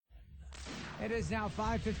It is now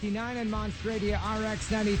 5:59 on Monster Radio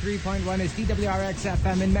RX 93.1 is DWRX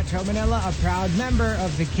FM in Metro Manila, a proud member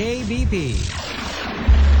of the KBP.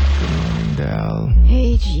 Del.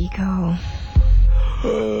 Hey, Chico.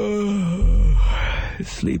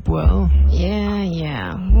 Sleep well?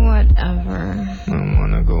 Yeah, whatever. I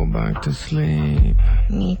want to go back to sleep.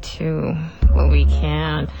 Me too, but we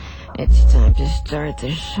can't. It's time to start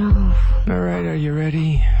the show. All right, are you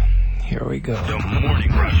ready? Here we go. The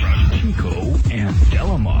Morning Rush, Chico and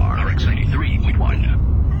Delamar, RX 93.1.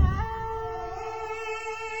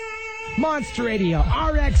 Monster Radio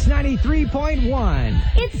RX 93.1.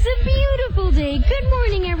 It's a beautiful day. Good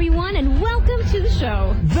morning, everyone, and welcome to the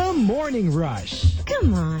show. The Morning Rush.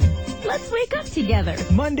 Come on, let's wake up together.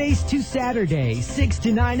 Mondays to Saturdays, 6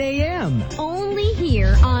 to 9 a.m. Only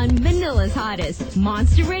here on Manila's hottest,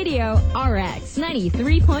 Monster Radio RX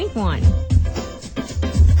 93.1.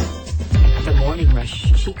 The Morning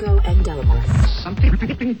Rush, Chico and Delamar.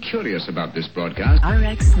 Something curious about this broadcast.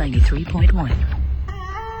 RX 93.1.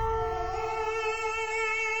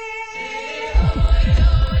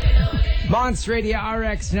 Monster Radio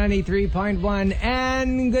RX 93.1.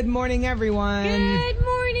 And good morning, everyone. Good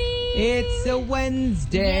morning. It's a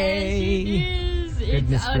Wednesday. Yes, it is.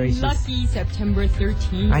 Goodness it's gracious. Unlucky September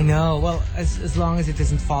 13th. I know. Well, as long as it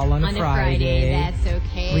doesn't fall on a Friday. That's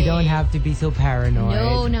okay. We don't have to be so paranoid.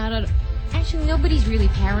 No, not at all. Actually, nobody's really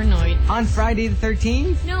paranoid. On Friday the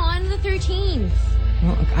 13th? No, on the 13th.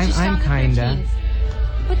 Well, I'm kinda. 13th.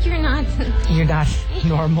 But you're not. You're not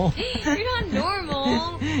normal. You're not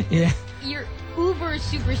normal. Yeah. You're uber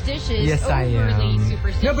superstitious. Yes, I overly am.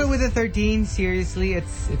 superstitious. No, but with the 13, seriously,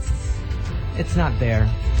 it's not there.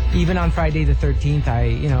 Even on Friday the 13th,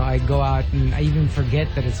 I go out and I even forget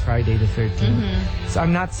that it's Friday the 13th. Mm-hmm. So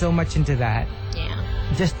I'm not so much into that. Yeah.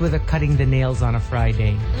 Just with cutting the nails on a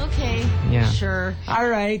Friday. Okay. Yeah. Sure. All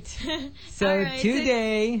right. So All right,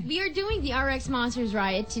 today... we are doing the RX Monsters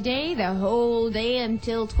Riot today, the whole day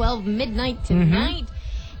until 12 midnight tonight.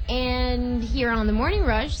 And here on the Morning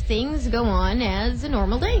Rush, things go on as a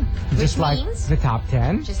normal day. Just which like means, the top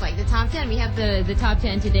 10. just like the top 10. We have the top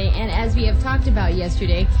 10 today. And as we have talked about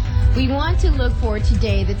yesterday, we want to look for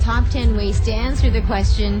today the top 10 ways to answer the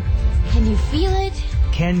question, can you feel it?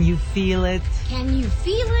 Can you feel it? Can you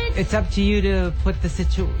feel it? It's up to you to put the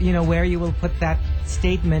where you will put that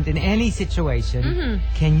statement in any situation.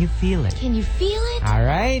 Can you feel it? Can you feel it? All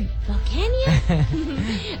right. Well, can you?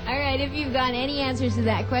 All right, if you've got any answers to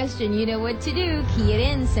that question, you know what to do. Key it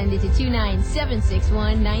in. Send it to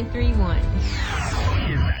 29761-931.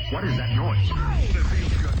 What is that noise?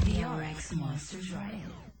 The RX Monsters Riot.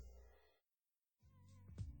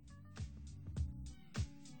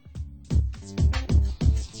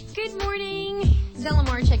 Good morning.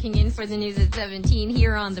 Delamar checking in for the news at 17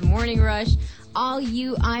 here on the Morning Rush. All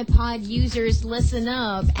you iPod users, listen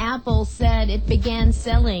up. Apple said it began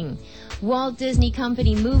selling Walt Disney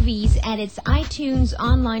Company movies at its iTunes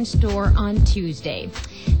online store on Tuesday.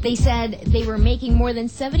 They said they were making more than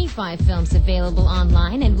 75 films available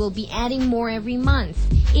online and will be adding more every month,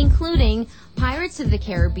 including Pirates of the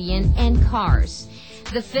Caribbean and Cars.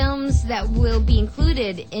 The films that will be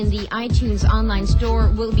included in the iTunes online store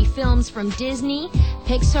will be films from Disney,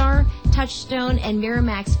 Pixar, Touchstone, and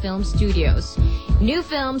Miramax Film Studios. New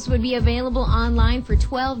films would be available online for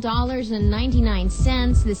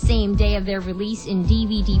 $12.99 the same day of their release in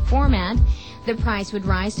DVD format. The price would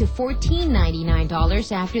rise to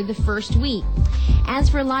 $14.99 after the first week. As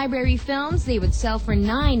for library films, they would sell for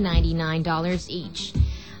 $9.99 each.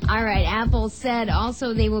 All right, Apple said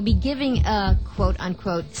also they will be giving a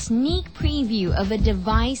quote-unquote sneak preview of a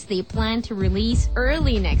device they plan to release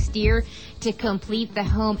early next year to complete the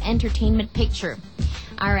home entertainment picture.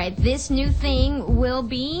 All right, this new thing will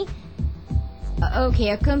be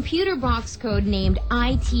a computer box code named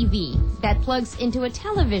iTV that plugs into a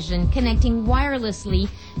television connecting wirelessly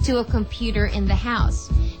to a computer in the house.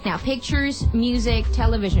 Now, pictures, music,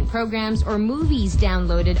 television programs, or movies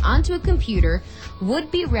downloaded onto a computer would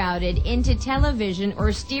be routed into television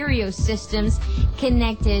or stereo systems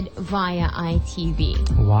connected via iTV.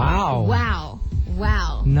 Wow.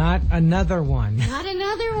 Wow. Not another one. Not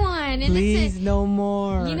another one. And Please, no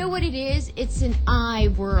more. you know what it is? It's an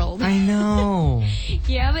world. I know.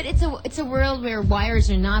 Yeah, but it's a world where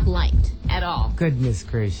wires are not liked at all. Goodness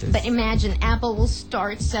gracious. But imagine Apple will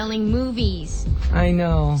start selling movies. I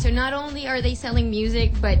know. So not only are they selling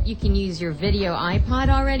music, but you can use your video iPod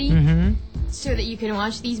already so that you can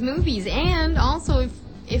watch these movies. And also,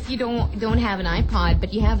 if you don't have an iPod,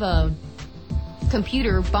 but you have a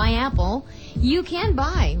computer by Apple, you can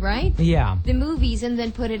buy, right? Yeah. The movies and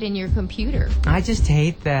then put it in your computer. I just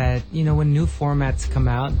hate that, when new formats come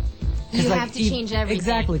out, 'Cause, You like, have to change everything.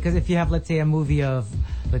 Exactly, because if you have, let's say, a movie of,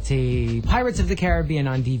 let's say, Pirates of the Caribbean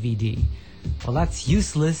on DVD, well, that's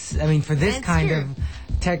useless. I mean, for this That's kind true. of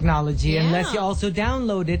technology, Yeah. unless you also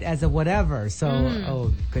download it as a whatever. So,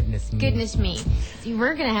 oh, goodness me. Goodness me. See,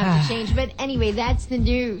 we're going to have to change. But anyway, that's the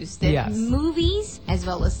news. That Yes. movies as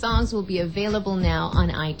well as songs will be available now on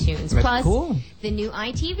iTunes. That's Plus, cool. the new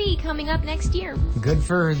ITV coming up next year. Good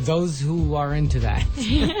for those who are into that.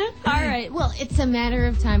 All right. Well, it's a matter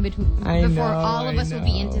of time before all of us will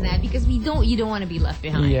be into that because you don't want to be left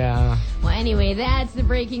behind. Yeah. Well, anyway, that's the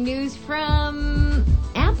breaking news from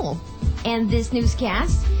Apple. And this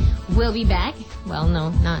newscast will be back. Well,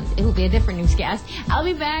 no, not. It will be a different newscast. I'll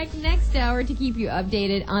be back next hour to keep you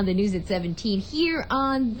updated on the news at 17 here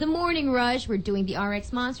on The Morning Rush. We're doing the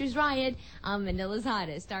RX Monsters Riot on Manila's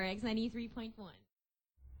hottest, RX 93.1.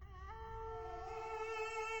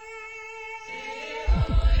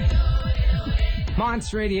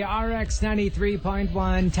 Monster Radio RX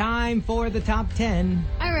 93.1. Time for the top 10.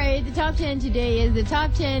 All right, the top 10 today is the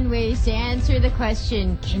top 10 ways to answer the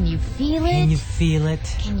question, can you feel it? Can you feel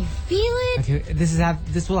it? Can you feel it? Okay,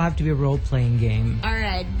 this will have to be a role-playing game. All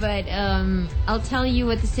right, but I'll tell you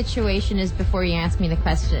what the situation is before you ask me the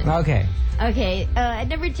question. Okay. Okay, at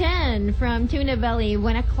number 10 from Tuna Belly,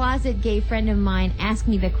 when a closet gay friend of mine asked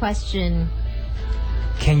me the question,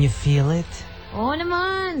 Can you feel it? Oo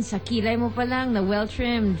naman, sa kilay mo pa lang na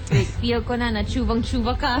well-trimmed, feel ko na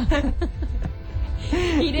chubang-chuba ka.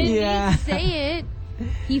 He didn't need to say it.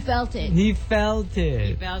 He felt it. He felt it.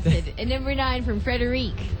 He felt it. And number 9 from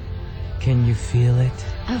Frederic. Can you feel it?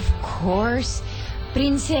 Of course.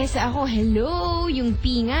 Prinsesa ako, hello. Yung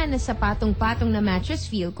pinga na sa patong-patong na mattress,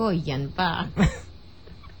 feel ko, yan pa.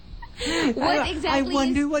 What exactly I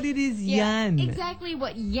wonder what it is, yan. Exactly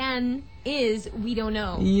what yan is, we don't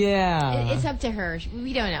know. Yeah. It's up to her.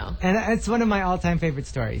 We don't know. And it's one of my all-time favorite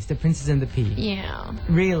stories, The Princess and the Pea. Yeah.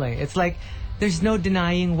 Really. It's like, there's no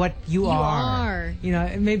denying what you are. You know,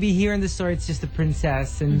 maybe here in the story, it's just a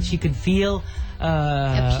princess, and she could feel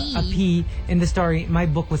a pea. In the story, my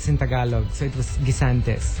book was in Tagalog, so it was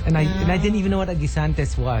Gisantes. And I didn't even know what a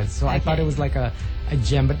Gisantes was, so I thought it was like a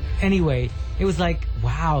gem. But anyway, it was like,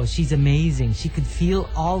 wow, she's amazing. She could feel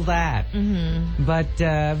all that. Mm-hmm. But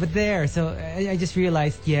there, so I just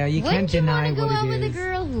realized, you can't deny what it is. Wouldn't you want to go out with a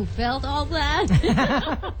girl who felt all that?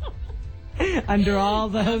 Under all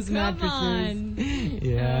those Come mattresses. on.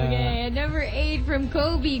 Yeah. Okay, and number 8 from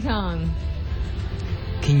Kobe Kong.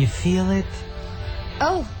 Can you feel it?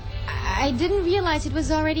 Oh, I didn't realize it was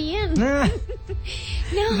already in. No.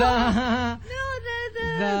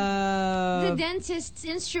 The dentist's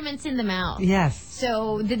instruments in the mouth. Yes.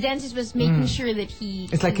 So the dentist was making sure that he.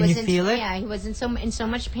 It's like, he can you wasn't- feel it? Yeah, he was in so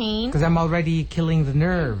much pain. Because I'm already killing the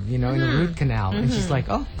nerve, in the root canal. And she's like,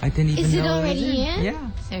 oh, I didn't even Is know it already was in? Yeah.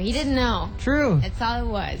 So he didn't know. True. That's all it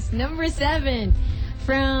was. Number 7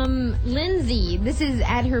 from Lindsay. This is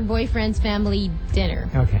at her boyfriend's family dinner.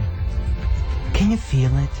 Okay. Can you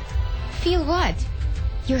feel it? Feel what?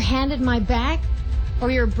 Your hand at my back? Or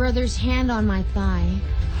your brother's hand on my thigh?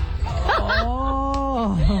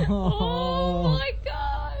 Oh. Oh my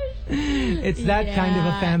gosh. It's that kind of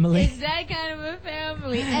a family. It's that kind of a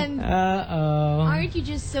family. And Uh-oh. aren't you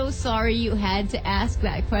just so sorry you had to ask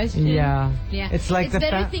that question? Yeah. Yeah. It's like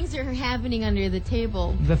better things are happening under the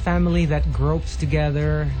table. the family that gropes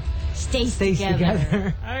together Stays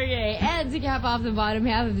together. Okay, and to cap off the bottom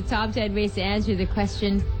half of the top 10 ways to answer the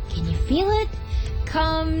question, can you feel it?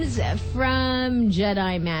 Comes from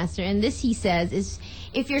Jedi Master. And this, he says, is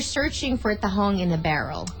if you're searching for tahong in a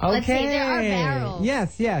barrel. Okay. Let's say there are barrels.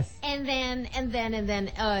 Yes. And then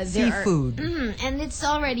there Seafood. and it's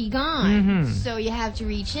already gone. So you have to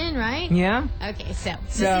reach in, right? Yeah? Okay, so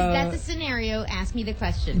that's a scenario. Ask me the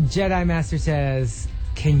question. Jedi Master says,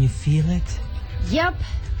 can you feel it? Yep.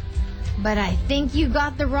 But I think you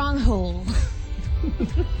got the wrong hole.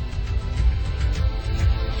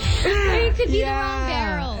 Or it could be the wrong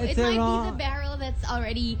barrel. it's It a might wrong- be the barrel that's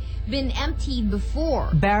already been emptied before.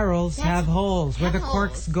 Barrels That's- have holes where the have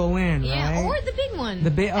corks holes. go in, Yeah, right? or the big one.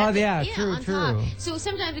 The big- oh, At yeah, on true. top. So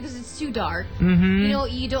sometimes because it's too dark, Mm-hmm.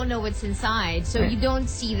 you don't know what's inside, so you don't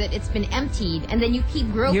see that it's been emptied, and then you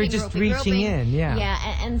keep groping. You're just reaching groping. in, yeah. Yeah,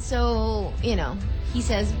 and so he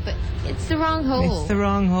says, but it's the wrong hole. It's the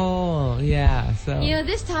wrong hole, yeah. So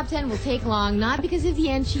This top 10 will take long, not because of the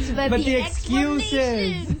entries, but the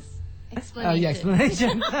excuses. Oh, yeah,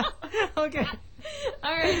 explanation. Okay.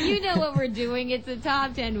 All right, you know what we're doing. It's the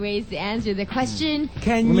top 10 ways to answer the question.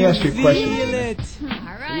 Can Let me you ask you a feel question. it?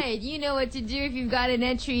 All right, you know what to do. If you've got an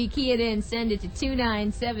entry, key it in. Send it to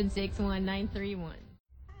 29761-931.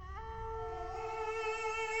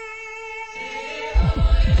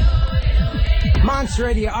 Monster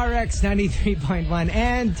Radio RX 93.1,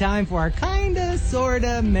 and time for our kinda,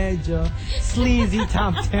 sorta, medyo sleazy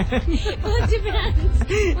top 10. Well, it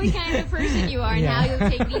depends what kind of person you are and Yeah. how you'll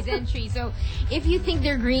take these entries. So if you think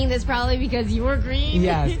they're green, that's probably because you're green.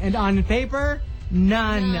 Yes, and on paper,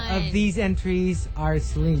 none None. of these entries are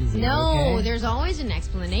sleazy. No, okay? there's always an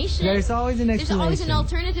explanation. There's always an explanation. There's always an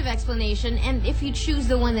alternative explanation, and if you choose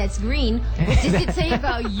the one that's green, what does it say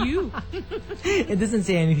about you? It doesn't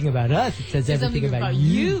say anything about us. It says everything Something about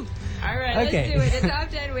you. All right, Okay. let's do it. The top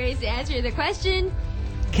 10 ways to answer the question.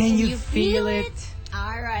 Can you feel it?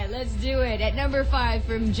 All right, let's do it. At number 5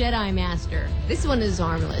 from Jedi Master. This one is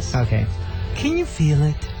harmless. Okay. Can you feel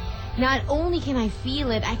it? Not only can I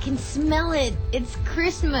feel it, I can smell it. It's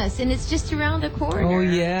Christmas, and it's just around the corner. Oh,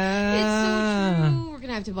 yeah. It's so true. We're going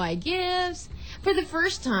to have to buy gifts. For the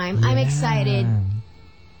first time, I'm excited.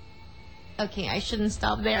 Okay, I shouldn't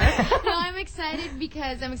stop there. No, I'm excited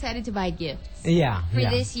because I'm excited to buy gifts. Yeah. For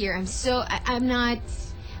this year.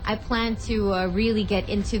 I plan to really get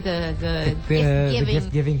into the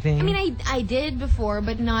gift giving thing. I mean, I did before,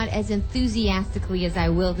 but not as enthusiastically as I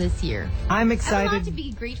will this year. I'm I have a lot excited. to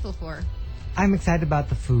be grateful for. I'm excited about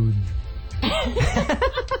the food.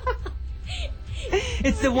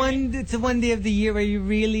 It's the one day of the year where you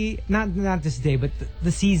really not this day, but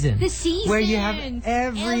the season. The season. Where you have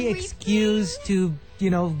every excuse to, The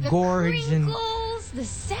gorge and crinkles, the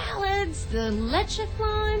salads, the leche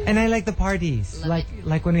flan. I like the parties. Love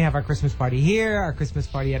like when we have our Christmas party here, our Christmas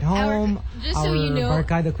party at home, just so our you know,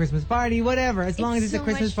 Barkada Christmas party, whatever. As long as it's a so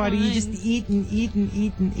Christmas much party, you fun. just eat and eat and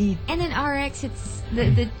eat and eat. And in RX, it's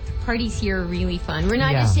the parties here are really fun. We're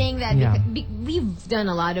not Yeah. just saying that Yeah. because we've done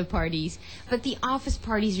a lot of parties, but the office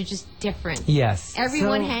parties are just different. Yes.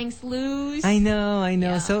 Everyone So- hangs loose. I know.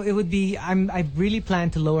 Yeah. So it would be. I really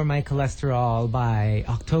plan to lower my cholesterol by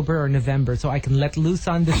October or November, so I can let loose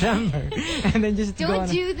on December, and then just go Don't on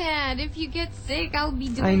do that. If you get sick, I'll be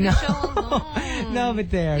I doing know. the show alone. No,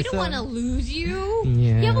 but there. We don't so- want to lose you.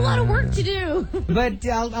 Yeah. You have a lot of work to do. But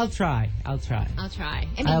I'll try. I'll try. I'll try.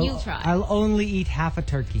 I mean, you'll try. I'll only eat half a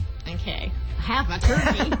turkey. Okay. Half a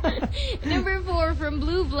turkey. Number 4 from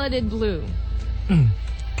Blue Blooded Blue.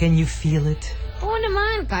 Can you feel it? Oo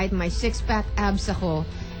naman, kahit may six-pack abs ako,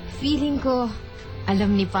 feeling ko,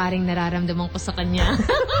 alam ni paring nararamdaman ko sa kanya.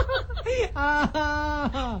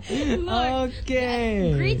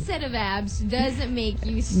 Okay. Great set of abs doesn't make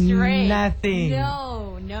you straight. Nothing.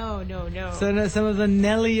 No. So some of the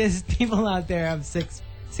Nelliest people out there have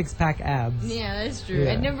six-pack abs. Yeah, that's true.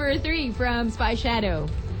 Yeah. At number 3 from Spy Shadow.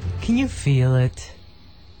 Can you feel it?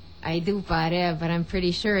 I do, pare, but I'm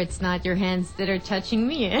pretty sure it's not your hands that are touching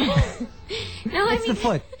me. No, It's the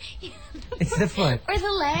foot. It's the foot. Or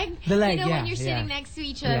the leg. The leg, You know, yeah, when you're sitting yeah. next to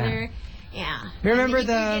each Yeah. other. Yeah. Remember And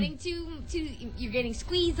then the- you're getting you're getting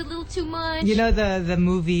squeezed a little too much. You know the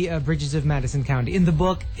movie Bridges of Madison County. In the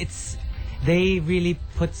book, they really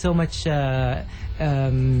put so much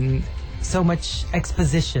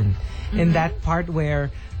exposition in that part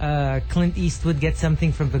where Clint Eastwood gets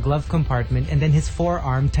something from the glove compartment, and then his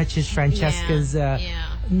forearm touches Francesca's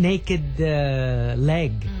naked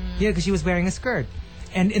leg. Yeah, because she was wearing a skirt.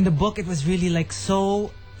 And in the book, it was really like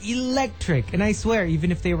so electric. And I swear,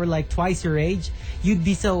 even if they were like twice your age, you'd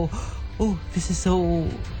be so, oh, this is so,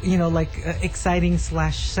 exciting /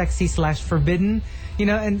 sexy / forbidden.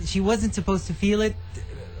 And she wasn't supposed to feel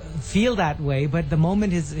that way, but the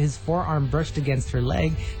moment his forearm brushed against her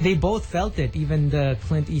leg, they both felt it, even the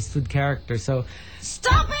Clint Eastwood character. So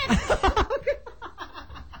Stop it!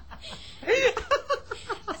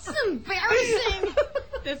 This is embarrassing.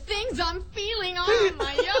 The things I'm feeling on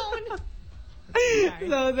my own.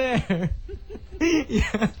 so there.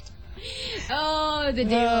 Yeah. Oh, the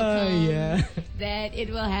day will come Yeah. that it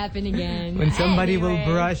will happen again. When somebody will Anyway.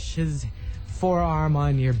 brush his forearm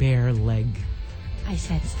on your bare leg. I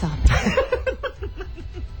said stop.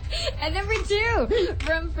 And number 2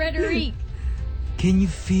 from Frederic. Can you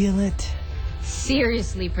feel it?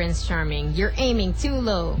 Seriously, Prince Charming, you're aiming too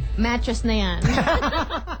low. Mattress na yan.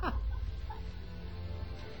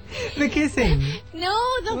 The kissing. No,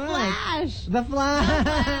 the What? flash. The flash.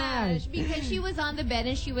 Flash. Because she was on the bed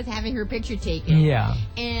and she was having her picture taken. Yeah.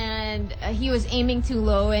 And he was aiming too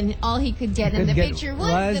low, and all he could get in the picture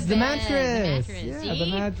was the bed. mattress. The mattress. Yeah, See?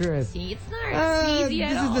 the mattress. See, it's not easy at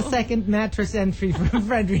this all. is the second mattress entry from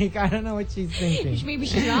Frederick. I don't know what she's thinking. Maybe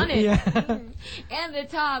she's on it. Yeah. And the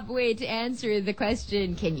top way to answer the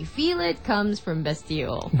question, can you feel it, comes from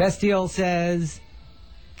Bestiole. Bestiole says,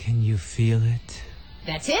 can you feel it?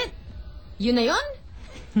 That's it? Yun na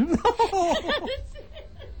yun?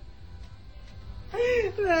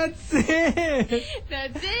 That's it.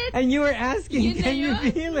 That's it? And you were asking, Yun na can you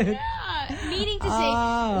yun? feel it? Yeah. Meaning to say,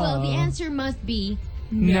 well, the answer must be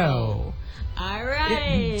no. All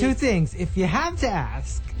right. Two things. If you have to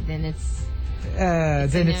ask, then it's a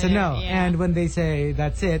no. Yeah. And when they say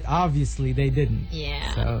that's it, obviously they didn't.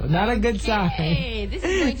 Yeah. So not a good sign. Hey, this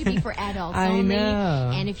is going to be for adults I only.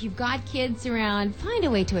 know. And if you've got kids around, find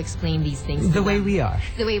a way to explain these things. The way we are.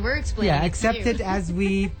 The way we're explaining. Yeah, accept it as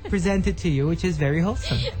we present it to you, which is very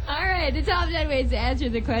wholesome. All right, the top 10 ways to answer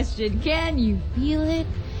the question: can you feel it?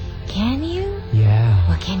 Can you? Yeah.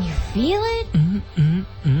 Well, can you feel it?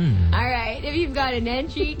 All right, if you've got an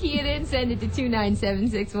entry, key it in, send it to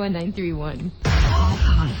 297-61931.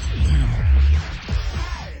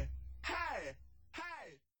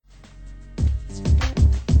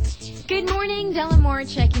 Good morning, Delamar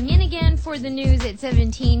checking in again for the news at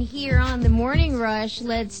 17 here on the Morning Rush.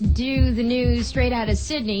 Let's do the news straight out of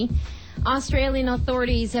Sydney. Australian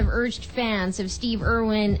authorities have urged fans of Steve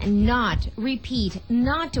Irwin not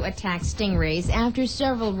to attack stingrays after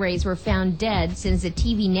several rays were found dead since the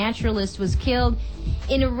TV naturalist was killed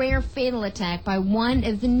in a rare fatal attack by one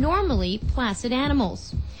of the normally placid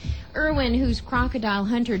animals. Irwin, whose Crocodile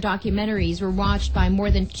Hunter documentaries were watched by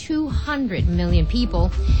more than 200 million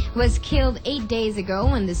people, was killed 8 days ago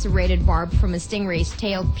when the serrated barb from a stingray's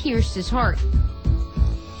tail pierced his heart.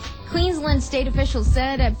 Queensland state officials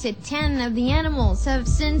said up to 10 of the animals have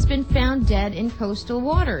since been found dead in coastal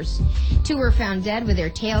waters. 2 were found dead with their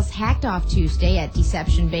tails hacked off Tuesday at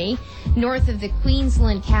Deception Bay, north of the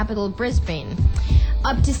Queensland capital, Brisbane.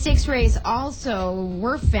 Up to 6 rays also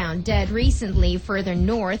were found dead recently further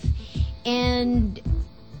north, and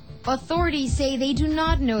authorities say they do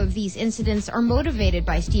not know if these incidents are motivated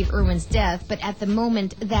by Steve Irwin's death, but at the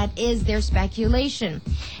moment, that is their speculation.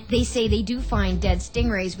 They say they do find dead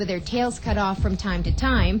stingrays with their tails cut off from time to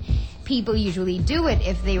time. People usually do it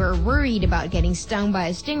if they were worried about getting stung by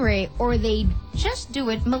a stingray, or they just do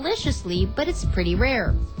it maliciously, but it's pretty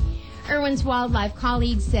rare. Irwin's wildlife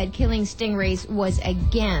colleagues said killing stingrays was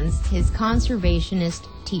against his conservationist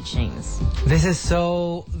teachings. This is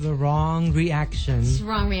so the wrong reaction. It's the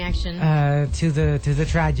wrong reaction. To the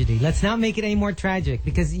tragedy. Let's not make it any more tragic,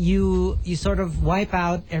 because you sort of wipe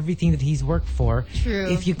out everything that he's worked for. True.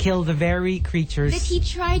 If you kill the very creatures That he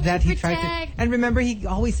tried to protect. And remember, he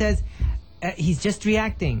always says he's just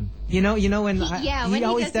reacting. You know when when he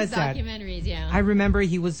always does does that. documentaries, yeah. I remember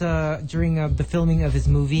he was during the filming of his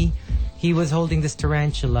movie. He was holding this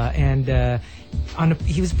tarantula, and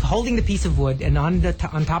he was holding the piece of wood, and on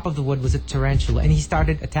top of the wood was a tarantula, and he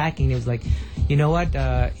started attacking. He was like, you know what?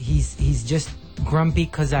 He's just grumpy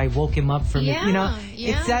because I woke him up from it. You know,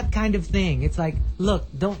 it's that kind of thing. It's like, look,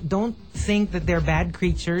 don't think that they're bad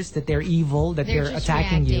creatures, that they're evil, that they're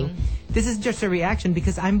attacking you. This is just a reaction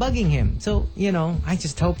because I'm bugging him. So, I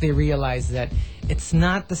just hope they realize that it's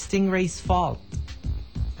not the stingray's fault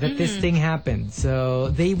that this thing happened. So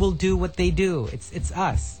they will do what they do. It's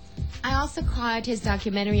us. I also caught his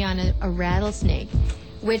documentary on a rattlesnake,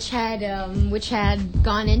 which had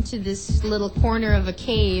gone into this little corner of a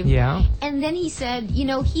cave. Yeah. And then he said,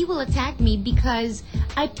 he will attack me because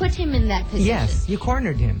I put him in that position. Yes, you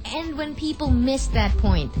cornered him. And when people miss that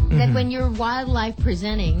point, that when you're wildlife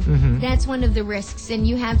presenting, that's one of the risks. And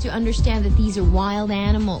you have to understand that these are wild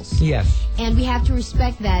animals. Yes. And we have to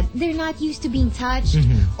respect that. They're not used to being touched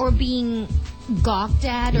or being gawked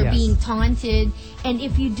at or being taunted. And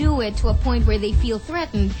if you do it to a point where they feel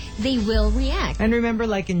threatened, they will react. And remember,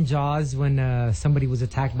 like in Jaws, when somebody was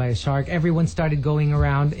attacked by a shark, everyone started going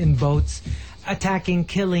around in boats attacking,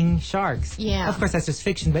 killing sharks. Yeah. Of course, that's just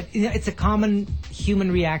fiction, but it's a common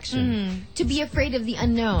human reaction. To be afraid of the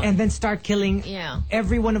unknown. And then start killing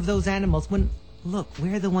every one of those animals when... Look,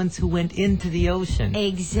 we're the ones who went into the ocean.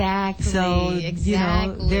 Exactly. So,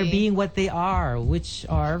 they're being what they are, which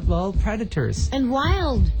are, predators. And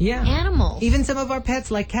wild animals. Even some of our pets,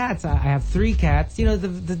 like cats. I have 3 cats.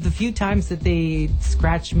 The few times that they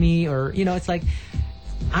scratch me or, it's like,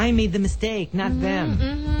 I made the mistake, not them.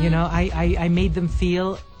 I made them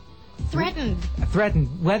feel... Threatened,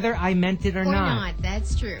 whether I meant it or not.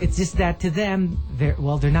 That's true. It's just that to them,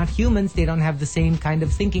 they're not humans. They don't have the same kind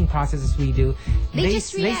of thinking process as we do. They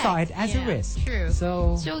just react. They saw it as a risk. True.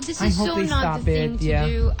 So this I is hope so they not stop the thing it. to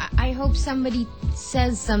do. I hope somebody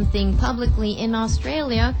says something publicly in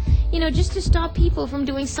Australia, just to stop people from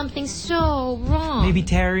doing something so wrong. Maybe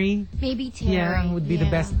Terry. Yeah, would be the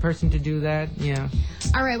best person to do that. Yeah.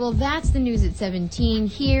 All right, well, that's the news at 17.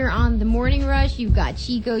 Here on The Morning Rush, you've got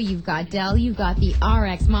Chico, you've got Del, you've got the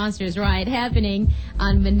RX Monsters ride happening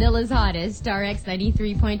on Manila's hottest, RX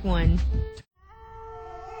 93.1.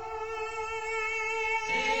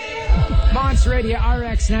 Monster Radio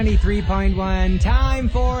RX 93.1. Time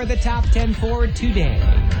for the top 10 for today.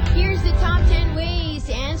 Here's the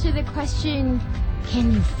answer the question,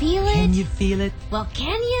 can you feel it? Can you feel it? Well,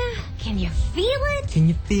 can you? Can you feel it? Can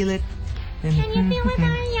you feel it? Can you feel it?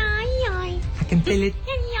 Ay, ay, ay. I can feel it.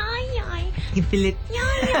 Ay, ay, ay. I can feel it.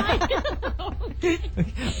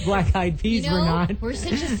 Black Eyed Peas, we're not. We're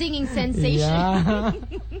such a singing sensation. Yeah.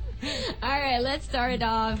 All right, let's start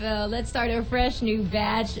off. Let's start a fresh new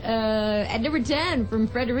batch. At number 10 from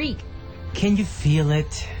Frederic. Can you feel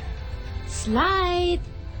it? Slide.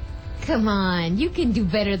 Come on, you can do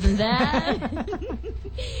better than that.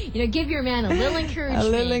 Give your man a little encouragement. A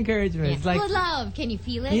little encouragement. Yeah. It's like, Good love. Can you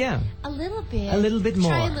feel it? Yeah. A little bit. A little bit more.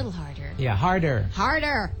 Try a little harder. Yeah, harder.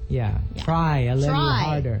 Harder. Yeah. Try a little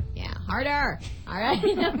harder. Yeah, harder. All right,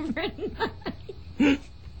 number 9.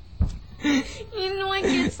 You know I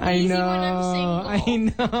get sneezy when I'm single. I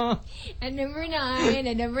know. At number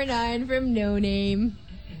 9 from No Name.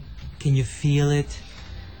 Can you feel it?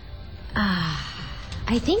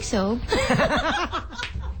 I think so.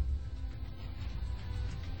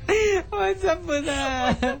 What's up with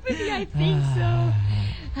that? I think so.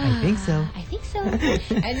 I think so. I think so.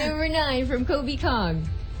 At number 9 from Kobe Kong.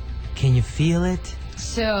 Can you feel it?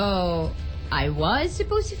 So, I was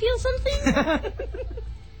supposed to feel something?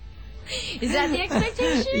 Is that the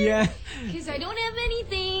expectation? Yeah. Because I don't have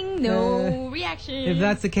anything, no reaction. If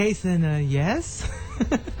that's the case, then yes.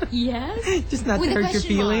 Yes? Just not With to a hurt your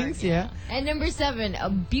question feelings. mark. Yeah. And number 7, a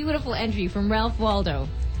beautiful entry from Ralph Waldo.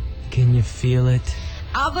 Can you feel it?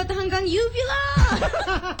 Abot hanggang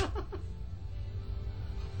uvula!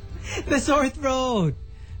 The sore throat.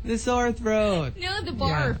 The sore throat. No, the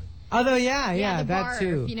barf. Yeah. Although, yeah, the that barf.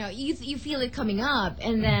 too. You feel it coming up,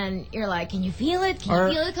 and then you're like, can you feel it? Can you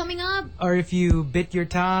feel it coming up? Or if you bit your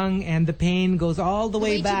tongue and the pain goes all the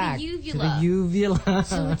way back to the uvula. to the uvula.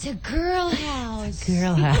 So it's a girl house.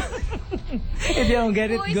 Girl house. If you don't get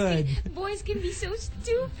it, Boys good. Boys can be so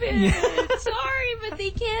stupid. Sorry, but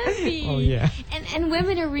they can be. Oh, yeah. And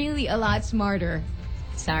women are really a lot smarter.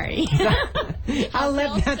 Sorry. I'll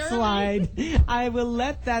let that slide. I will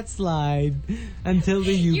let that slide until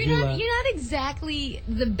the uvula. You're not exactly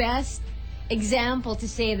the best example to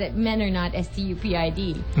say that men are not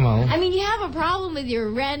STUPID. Well, I mean, you have a problem with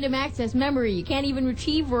your random access memory. You can't even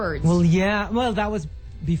retrieve words. well, yeah. Well, that was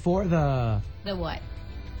before the what?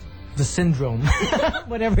 the syndrome.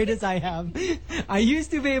 Whatever it is I have. I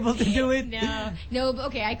used to be able to do it. No, but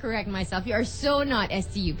okay, I correct myself. You are so not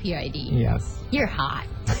STUPID. Yes. You're hot.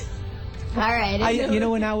 All right.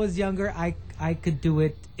 When I was younger, I could do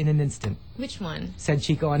it in an instant. Which one? Said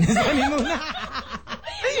Chico on his honeymoon.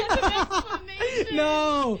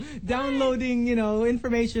 No, downloading,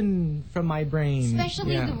 information from my brain.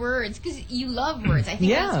 Especially the words, because you love words. I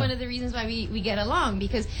think that's one of the reasons why we get along,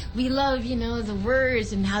 because we love, the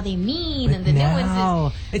words and how they mean and the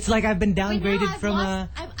nuances. It's like I've been downgraded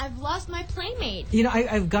I've lost my playmate.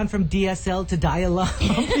 I've gone from DSL to dial-up,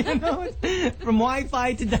 from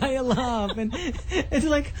Wi-Fi to dial-up, and it's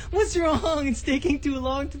like, what's wrong? It's taking too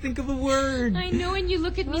long to think of a word. I know, and you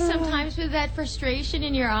look at me sometimes with that frustration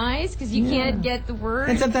in your eyes because you can't get the word.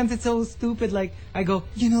 And sometimes it's so stupid, like, I go,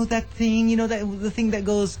 that thing, the thing that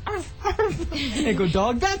goes, arf, arf. I go,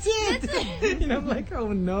 dog, that's it! I'm like,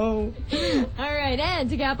 oh no. All right, and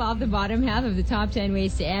to cap off the bottom half of the top 10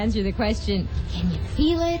 ways to answer the question, can you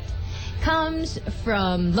feel it? Comes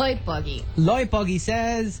from Loy Poggy. Loy Poggy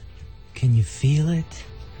says, can you feel it?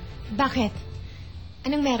 Bakit?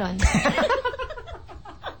 Anong meron?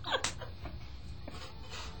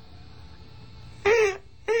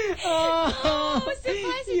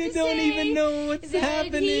 Suffice it you to don't say even know what's that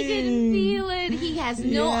happening. He didn't feel it. He has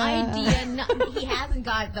no idea. He hasn't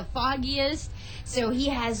got the foggiest, so he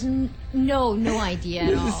has no idea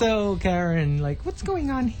at all. So, Karen, like, what's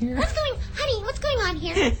going on here? Honey, what's going on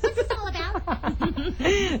here? What's this all about?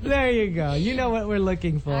 There you go. You know what we're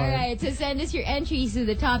looking for. All right, so send us your entries to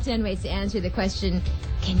the top 10 ways to answer the question,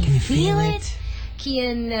 can you feel it? Key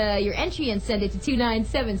in your entry and send it to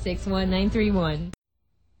 29761-931.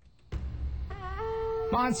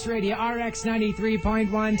 Monster Radio RX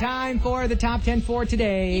 93.1. Time for the top 10 for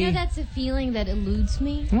today. That's a feeling that eludes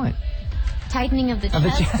me. What? Tightening of the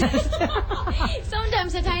chest.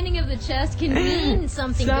 Sometimes the tightening of the chest can mean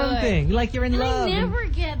something good. Like you're in love. I never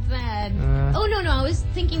get that. Oh, no, I was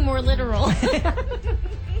thinking more literal.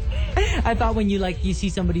 I thought when you see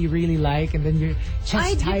somebody you really like and then your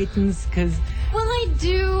chest tightens because... Well, I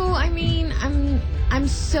do. I mean, I'm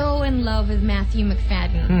so in love with Matthew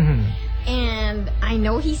McFadden. Mm-hmm. And I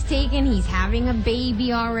know he's having a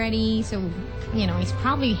baby already, so, he's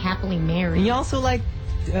probably happily married. And you also like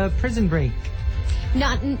Prison Break.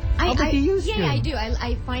 But you used to. I do.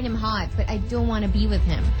 I find him hot, but I don't want to be with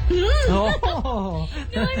him. Oh.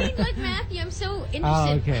 No, I mean, like Matthew, I'm so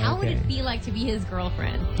interested. How would it feel like to be his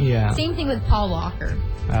girlfriend? Yeah. Same thing with Paul Walker.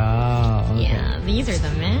 Oh, okay. Yeah, these are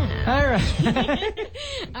the men. All right.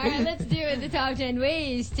 All right, let's do it. The top 10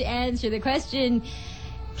 ways to answer the question,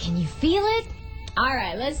 can you feel it? All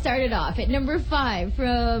right, let's start it off at number 5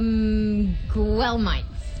 from Guelmite.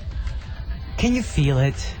 Can you feel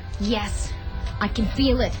it? Yes, I can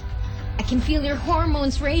feel it. I can feel your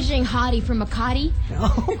hormones raging, hottie from Makati.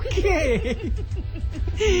 Okay.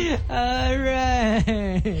 All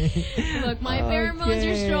right. Look, my pheromones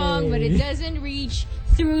are strong, but it doesn't reach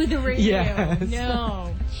through the radio. Yes.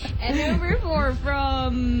 No. And number 4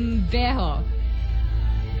 from Beho.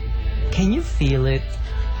 Can you feel it?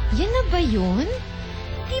 Yan na ba yun?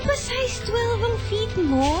 Di ba size 12 ang feet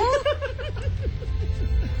mo?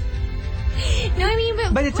 No, I mean,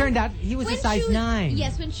 but it turned out he was a size 9.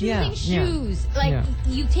 Yes, when choosing shoes,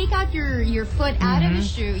 you take out your foot out of a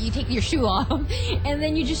shoe, you take your shoe off, and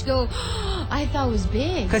then you just go, oh, I thought it was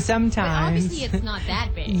big. Because sometimes... But obviously it's not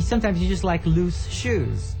that big. Sometimes you just like loose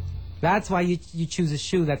shoes. That's why you choose a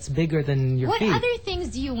shoe that's bigger than your feet. What other things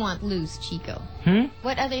do you want loose, Chico?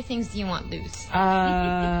 What other things do you want loose?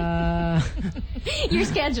 Your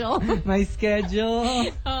schedule. My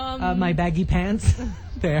schedule. My baggy pants.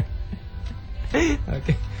 There.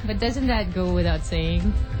 Okay. But doesn't that go without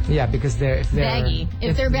saying? Yeah, because if they're baggy.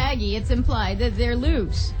 If they're baggy, it's implied that they're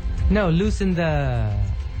loose. No, loose in the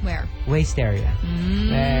where? Waist area.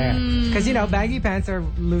 There. Because baggy pants are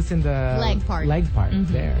loose in the leg part.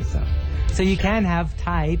 There. So you can have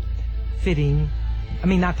tight fitting. I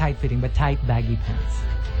mean, not tight fitting, but tight baggy pants.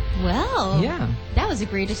 Well, yeah, that was a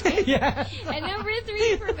great escape. Yeah. And number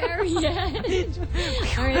 3 for Mariette.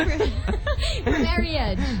 All right, for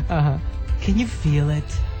Mariette. Can you feel it?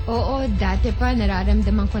 Oo, dati pa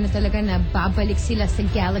nararamdaman ko na talaga na babalik sila sa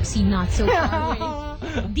galaxy not so far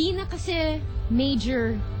away. Di na kasi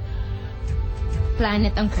major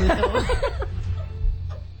planet ang Pluto.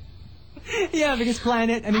 Yeah, because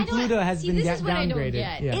Pluto has been this is what downgraded.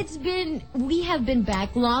 I don't get. We have been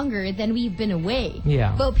back longer than we've been away.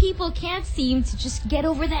 Yeah. But people can't seem to just get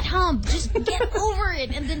over that hump. Just get over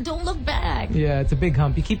it and then don't look back. Yeah, it's a big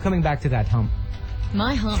hump. You keep coming back to that hump.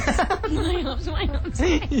 My humps. My humps.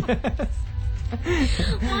 Yes.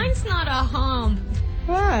 Mine's not a hump.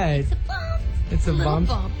 Right. It's a bump. It's a bump.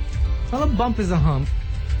 Well, a bump is a hump.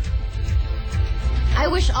 I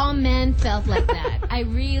wish all men felt like that. I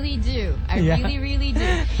really do. I really, really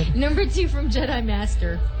do. Number 2 from Jedi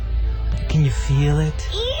Master. Can you feel it?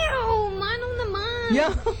 Ew, manong naman.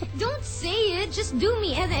 Yeah. Don't say it. Just do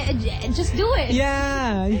me. Just do it.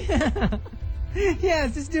 Yeah.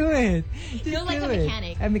 Yes, just do it. You're like a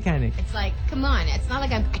mechanic. A mechanic. It's like, come on. It's not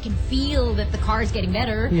like I can feel that the car is getting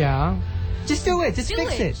better. Yeah. Just do it. Just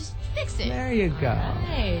fix it. Just fix it. There you go.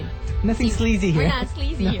 Right. Nothing sleazy here. We're not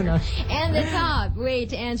sleazy here. No. And the top way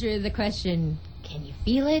to answer the question, can you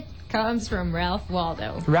feel it? Comes from Ralph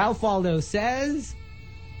Waldo. Ralph Waldo says,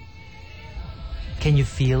 can you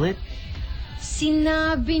feel it?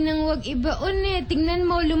 Sinabi nang wag ibaon eh. Tingnan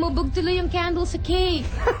mo, lumubog tuloy yung candle sa cake.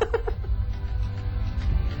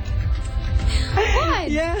 What?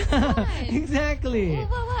 Yeah, what? Exactly.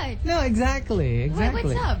 What? No, exactly.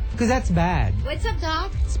 What's up? Because that's bad. What's up,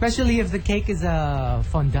 Doc? Especially if the cake is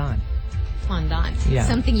fondant. Fondant. Yeah.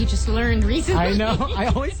 Something you just learned recently. I know. I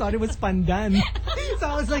always thought it was pandan. So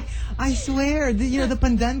I was like, I swear, the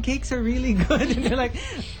pandan cakes are really good. And they're like,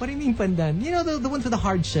 what do you mean pandan? The ones with the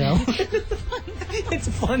hard shell. It's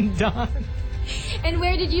fondant. And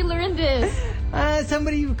where did you learn this?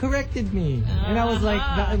 Somebody corrected me, and I was like,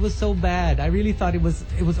 it was so bad. I really thought it was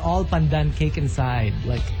all pandan cake inside.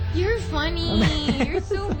 Like, you're funny. You're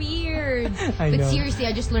so weird. I know. But seriously,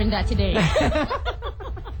 I just learned that today.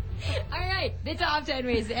 All right, the top 10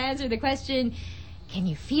 ways to answer the question: can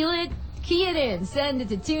you feel it? Key it in. Send it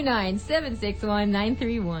to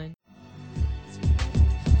 29761-931.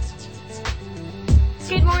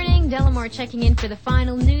 Good morning, Delamar checking in for the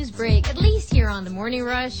final news break, at least here on the Morning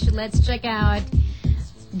Rush. Let's check out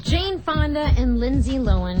Jane Fonda and Lindsay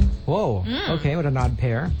Lohan. Whoa, okay, what an odd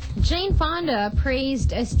pair. Jane Fonda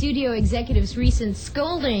praised a studio executive's recent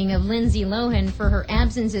scolding of Lindsay Lohan for her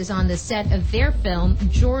absences on the set of their film,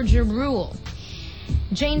 Georgia Rule.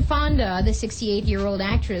 Jane Fonda, the 68-year-old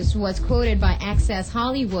actress, was quoted by Access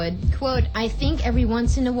Hollywood, quote, I think every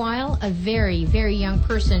once in a while, a very, very young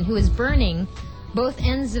person who is burning both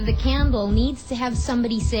ends of the candle needs to have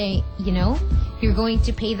somebody say, you're going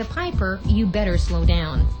to pay the piper, you better slow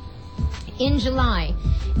down. In July,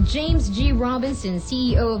 James G. Robinson,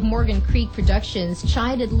 CEO of Morgan Creek Productions,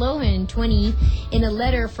 chided Lohan, 20, in a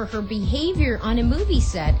letter for her behavior on a movie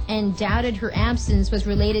set and doubted her absence was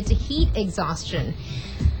related to heat exhaustion.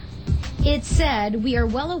 It said, "We are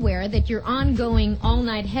well aware that your ongoing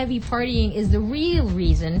all-night heavy partying is the real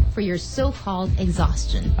reason for your so-called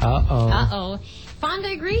exhaustion." Uh-oh. Fonda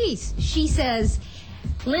agrees. She says,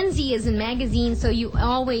 "Lindsay is in magazines, so you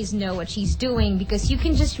always know what she's doing because you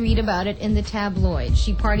can just read about it in the tabloids.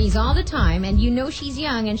 She parties all the time, and you know she's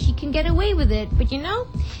young and she can get away with it. But you know,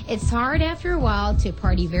 it's hard after a while to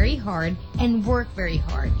party very hard and work very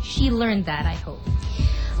hard. She learned that, I hope."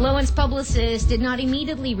 Lohan's publicist did not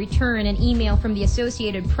immediately return an email from the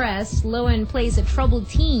Associated Press. Lohan plays a troubled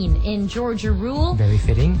teen in Georgia Rule, Very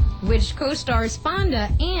fitting. which co-stars Fonda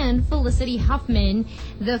and Felicity Huffman.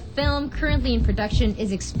 The film, currently in production,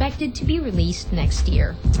 is expected to be released next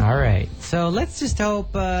year. All right. So let's just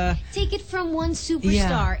hope... Take it from one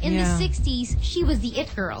superstar. In the 60s, she was the it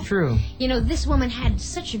girl. True. You know, this woman had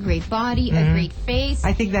such a great body, a great face.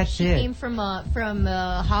 I think that's she it. She came from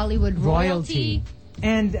Hollywood royalty.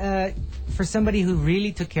 And for somebody who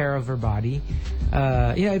really took care of her body,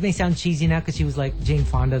 it may sound cheesy now because she was like Jane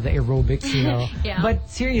Fonda, the aerobics, Yeah. But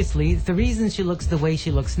seriously, the reason she looks the way she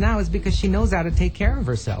looks now is because she knows how to take care of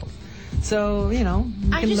herself. So, you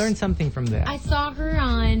can learn something from that. I saw her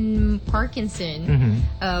on Parkinson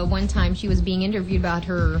one time. She was being interviewed about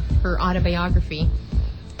her autobiography.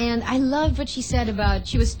 And I loved what she said about,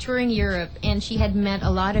 she was touring Europe and she had met a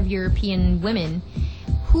lot of European women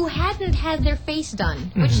who hadn't had their face done,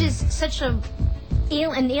 which is such an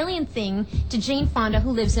alien thing to Jane Fonda,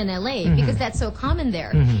 who lives in LA, because that's so common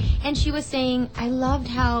there. And she was saying, I loved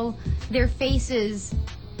how their faces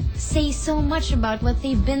say so much about what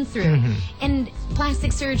they've been through. And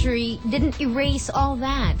plastic surgery didn't erase all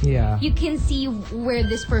that. Yeah. You can see where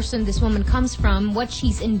this woman comes from, what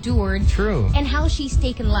she's endured. True. And how she's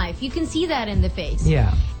taken life. You can see that in the face.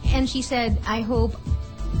 Yeah. And she said, I hope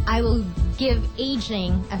I will give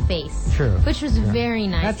aging a face. True. Which was very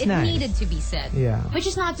nice. That's it nice. needed to be said. Yeah. Which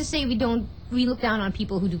is not to say we look down on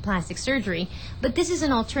people who do plastic surgery, but this is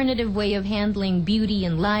an alternative way of handling beauty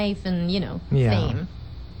and life and, fame.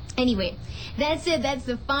 Anyway, that's it. That's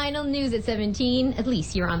the final news at 17. At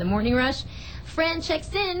least you're on the Morning Rush. Fran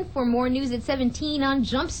checks in for more news at 17 on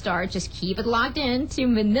Jumpstart. Just keep it locked in to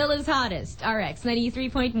Manila's hottest, RX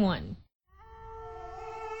 93.1.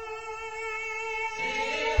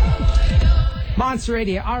 Monster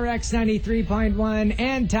Radio, RX 93.1,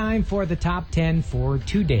 and time for the top 10 for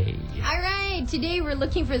today. All right, today we're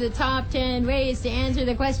looking for the top 10 ways to answer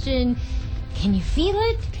the question, can you feel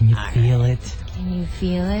it? Can you feel it? Can you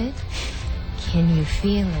feel it? Can you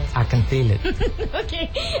feel it? I can feel it. Okay,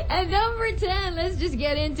 at number 10, let's just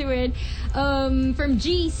get into it. From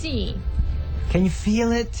GC. Can you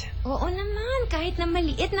feel it? Oo naman, kahit na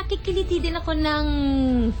maliit, nakikiliti din ako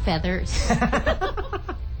ng feathers.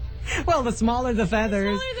 Well, the smaller the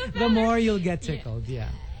feathers, the more you'll get tickled. Yeah.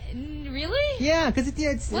 Really? Yeah, because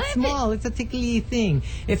it's small. It's a tickly thing.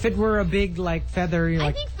 If it were a big feather, you're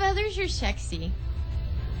I think feathers are sexy.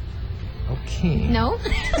 Okay. No?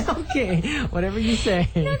 Okay, whatever you say.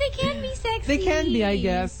 No, they can be sexy. They can be, I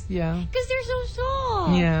guess. Yeah. Because they're so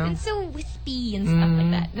soft. Yeah. And so wispy and stuff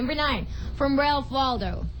like that. Number 9, from Ralph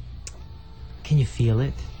Waldo. Can you feel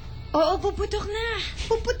it? Oo, puputok na.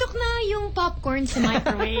 Puputok na yung popcorn sa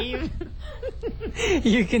microwave.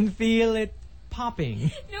 You can feel it popping.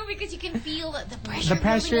 No, because you can feel the pressure. The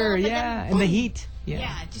pressure, building up, yeah, and and the boom. heat.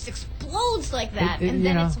 Yeah. It just explodes like that, It, and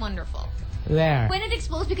then it's wonderful. There. When it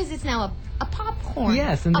explodes, because it's now a popcorn.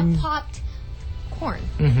 Yes, and then a popped corn.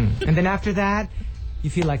 And then after that, you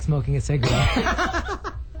feel like smoking a cigarette.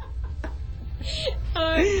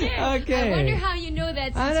 I Okay. wonder how you know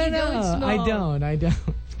that since I don't you know. don't smoke. I don't.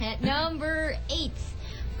 At number 8,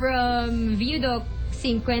 from Viudo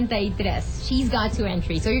 53. She's got 2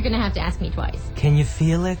 entries, so you're going to have to ask me twice. Can you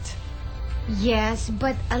feel it? Yes,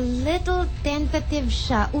 but a little tentative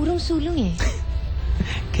siya. Urong-sulong eh.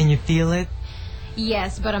 Can you feel it?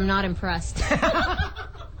 Yes, but I'm not impressed.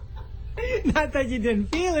 Not that you didn't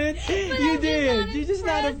feel it. You did. You're just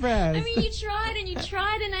not impressed. I mean, you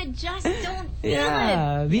tried, and I just don't feel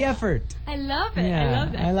yeah, it. the effort. I love it. Yeah, I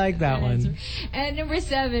love that. I like that one. And number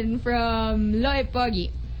 7, from Loy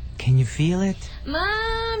Pogi. Can you feel it?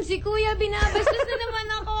 Ma'am, si Kuya binabastos na naman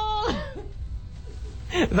ako.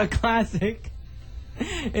 The classic.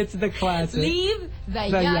 It's the classic. Leave the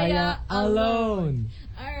The yaya alone. alone.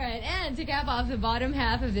 All right, and to cap off the bottom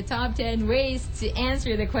half of the top 10 ways to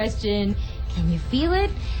answer the question, can you feel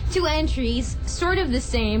it? 2 entries, sort of the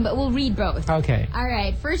same, but we'll read both. Okay. All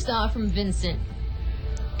right, first off from Vincent.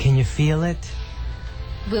 Can you feel it?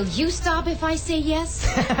 Will you stop if I say yes?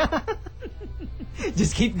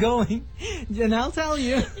 Just keep going, and I'll tell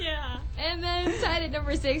you. Yeah. And then tied at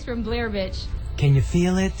number 6 from Blair Bitch. Can you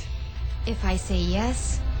feel it? If I say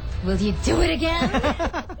yes, will you do it again?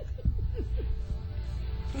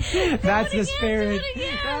 That's the spirit. Do it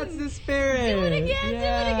again. That's the spirit. Do it again.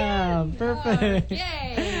 Yeah, Do it again. perfect.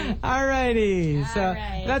 Okay. Alrighty. So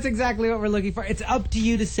Alright. that's exactly what we're looking for. It's up to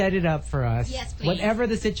you to set it up for us. Yes, please. Whatever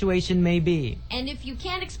the situation may be. And if you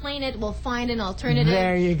can't explain it, we'll find an alternative.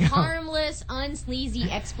 There you go. Harmless, unsleazy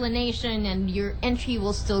explanation, and your entry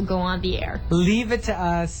will still go on the air. Leave it to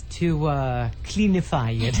us to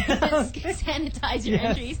cleanify it. Sanitize your Yes.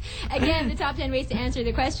 entries. Again, the top 10 ways to answer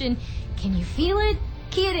the question, can you feel it?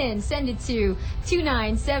 Key it in. Send it to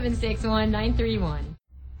 29761-931.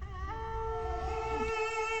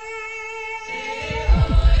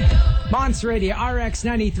 Monster Radio RX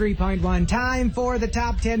 93.1. Time for the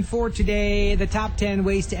top 10 for today. The top 10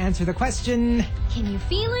 ways to answer the question. Can you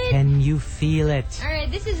feel it? Can you feel it? All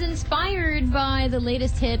right, this is inspired by the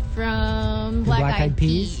latest hit from Black Eyed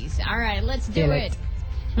Peas. All right, let's do Feel it.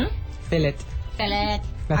 it. Feel it. Feel it.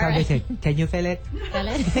 That's All how they right. say. Can you feel it? Feel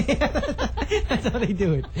it. That's how they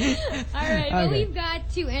do it. All right, well, Okay. we've got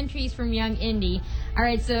 2 entries from Young Indie. All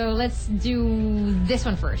right, so let's do this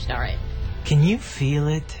one first. All right. Can you feel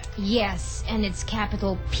it? Yes, and it's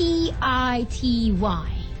capital Pity.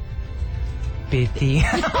 Pity.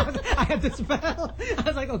 I had to spell. I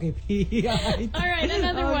was like, okay, P-I-T. All right,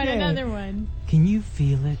 another one. Can you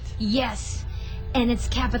feel it? Yes, and it's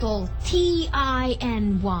capital Tiny.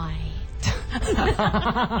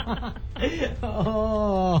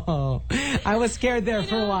 Oh, I was scared there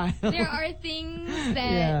for a while. There are things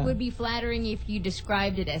that Yeah. would be flattering if you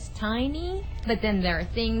described it as tiny, but then there are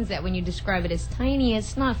things that when you describe it as tiny,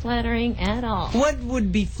 it's not flattering at all. What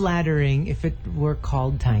would be flattering if it were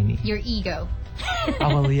called tiny? Your ego.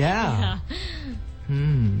 Oh, well, yeah.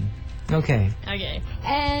 Okay. Okay.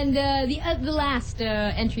 And the last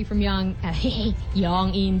entry from Young Indie.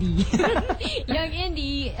 Young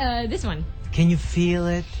Indie, this one. Can you feel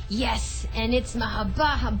it? Yes, and it's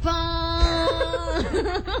mahaba-haba.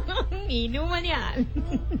 Inuman yan.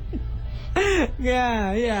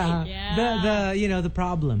 Yeah. Yeah. The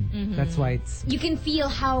problem. That's why it's. You can feel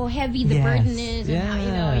how heavy the Yes, burden is,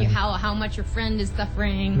 and yeah. how much your friend is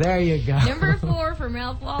suffering. There you go. Number 4 from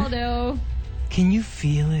Ralph Waldo. Can you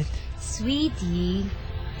feel it? Sweetie,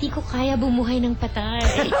 di ko kaya bumuhay ng patay.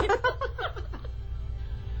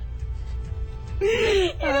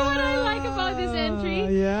 You know what I like about this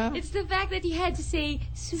entry? Yeah. It's the fact that he had to say,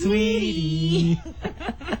 sweetie.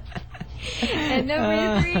 And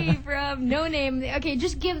number 3 from No Name. Okay,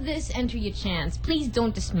 just give this entry a chance. Please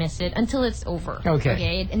don't dismiss it until it's over.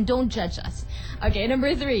 Okay. And don't judge us. Okay,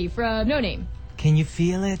 number 3 from No Name. Can you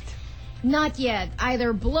feel it? Not yet.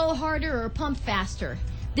 Either blow harder or pump faster.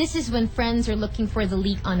 This is when friends are looking for the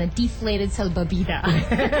leak on a deflated salbabida.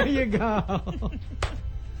 There you go.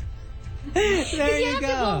 There You you have go.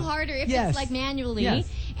 to blow harder if Yes. it's like manually, Yes.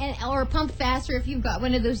 or pump faster if you've got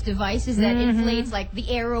one of those devices that inflates, like the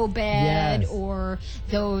aero bed Yes. or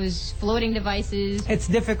those floating devices. It's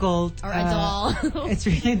difficult. Or a doll. It's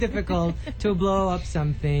really difficult to blow up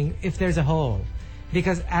something if there's a hole.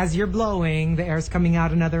 Because as you're blowing, the air's coming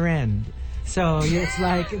out another end. So it's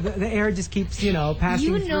like the air just keeps,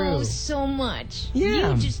 passing You through. know so much.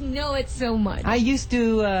 Yeah. You just know it so much. I used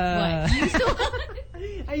to. What? You still-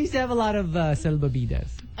 I used to have a lot of salbabidas.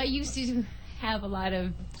 I used to have a lot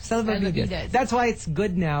of Salvavidas. salvavidas. That's why it's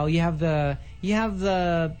good now. You have the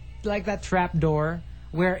like that trap door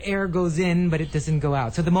where air goes in but it doesn't go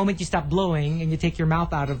out. So the moment you stop blowing and you take your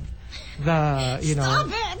mouth out of the Stop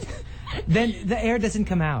it! then the air doesn't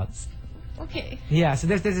come out. Okay. Yeah, so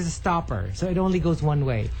there's a stopper. So it only goes one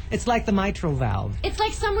way. It's like the mitral valve. It's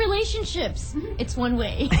like some relationships. It's one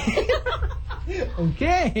way.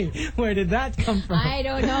 Okay. Where did that come from? I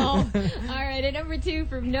don't know. All right, at number 2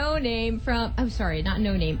 from No Name from... I'm sorry, not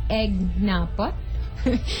No Name. Egnapot?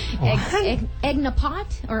 Egnapot?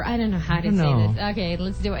 Or I don't know how to don't say know. this. Okay,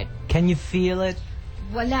 let's do it. Can you feel it?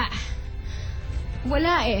 Wala.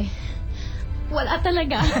 Wala eh. Wala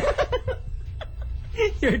talaga.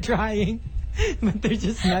 You're trying, but there's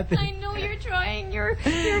just nothing. I know you're trying your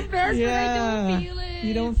best, but I don't feel it.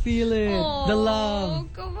 You don't feel it. The love.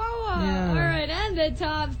 Kawawa. Yeah. All right, and the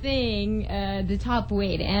top thing, the top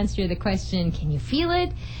way to answer the question, can you feel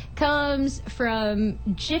it, comes from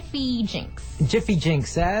Jiffy Jinx. Jiffy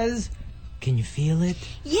Jinx says, can you feel it?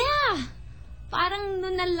 Yeah! Parang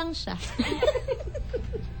nunal lang siya.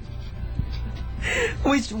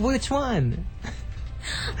 Which one?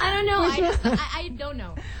 I don't know. I don't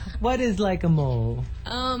know. What is like a mole?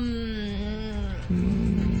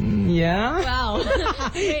 Yeah? Wow.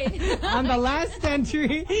 Wait. On the last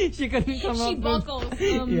entry, she couldn't come up She with... buckles.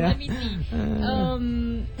 Yeah. Let me see. No,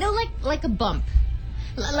 like a bump.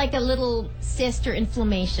 Like a little cyst or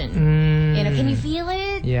inflammation. You know, can you feel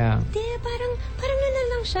it? Yeah. Parang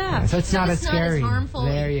ano lang siya. Yeah, so it's not as scary. Not as harmful.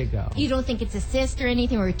 There you go. You don't think it's a cyst or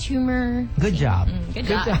anything or a tumor? Good job. Good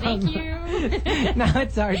job. Thank you. Now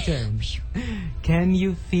it's our turn. Can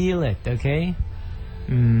you feel it, okay?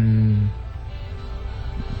 Who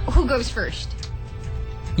goes first?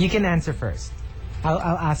 You can answer first.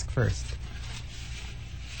 I'll ask first.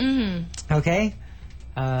 Okay?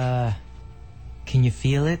 Can you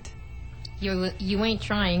feel it? You ain't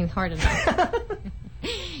trying hard enough.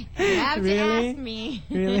 You have to ask me.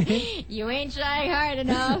 Really? You ain't trying hard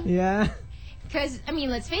enough. Yeah? Because, I mean,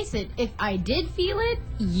 let's face it, if I did feel it,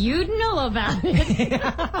 you'd know about it.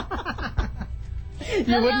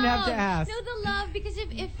 You wouldn't have to ask. No, the love, because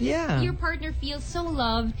if Yeah. your partner feels so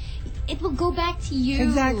loved, it will go back to you.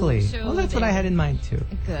 Exactly. So Well, that's what I had in mind too.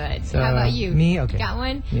 Good. So, How about you? me? Okay. Got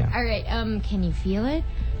one? Yeah. All right. Can you feel it?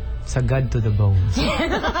 Sagad to the bones.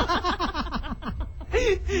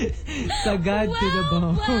 Sagad to the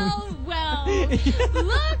bones. Well.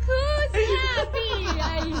 Look who's happy.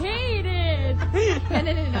 I hate it. No.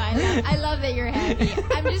 I love that you're happy.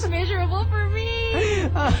 I'm just miserable for me.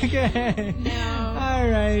 Okay. No.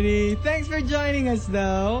 Alrighty. Thanks for joining us,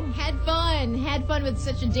 though. Had fun with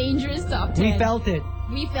such a dangerous top 10. We felt it.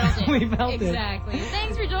 We felt it. We felt it. Exactly.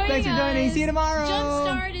 Thanks for joining us. Thanks for joining. See you tomorrow.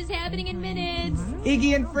 Jumpstart is happening in minutes.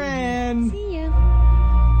 Iggy and Friend. See ya.